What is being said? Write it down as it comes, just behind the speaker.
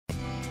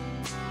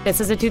This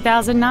is a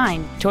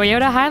 2009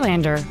 Toyota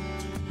Highlander.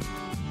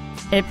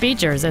 It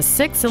features a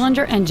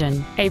 6-cylinder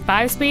engine, a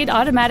 5-speed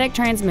automatic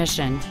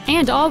transmission,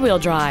 and all-wheel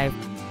drive.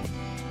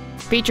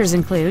 Features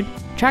include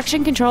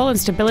traction control and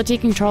stability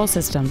control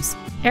systems,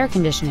 air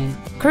conditioning,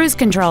 cruise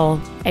control,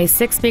 a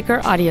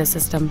 6-speaker audio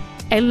system,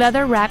 a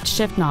leather-wrapped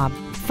shift knob,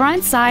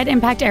 front side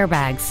impact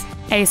airbags,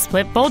 a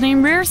split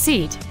folding rear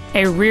seat,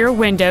 a rear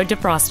window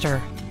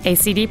defroster, a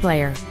CD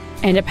player,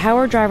 and a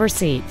power driver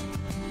seat.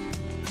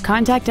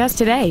 Contact us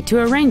today to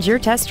arrange your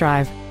test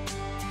drive.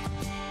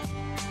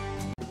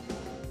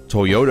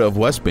 Toyota of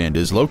West Bend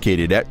is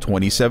located at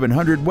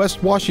 2700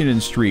 West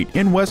Washington Street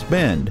in West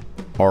Bend.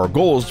 Our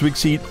goal is to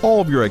exceed all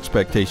of your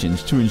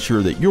expectations to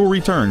ensure that you'll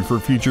return for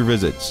future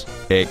visits.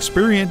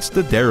 Experience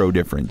the Darrow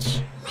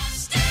difference.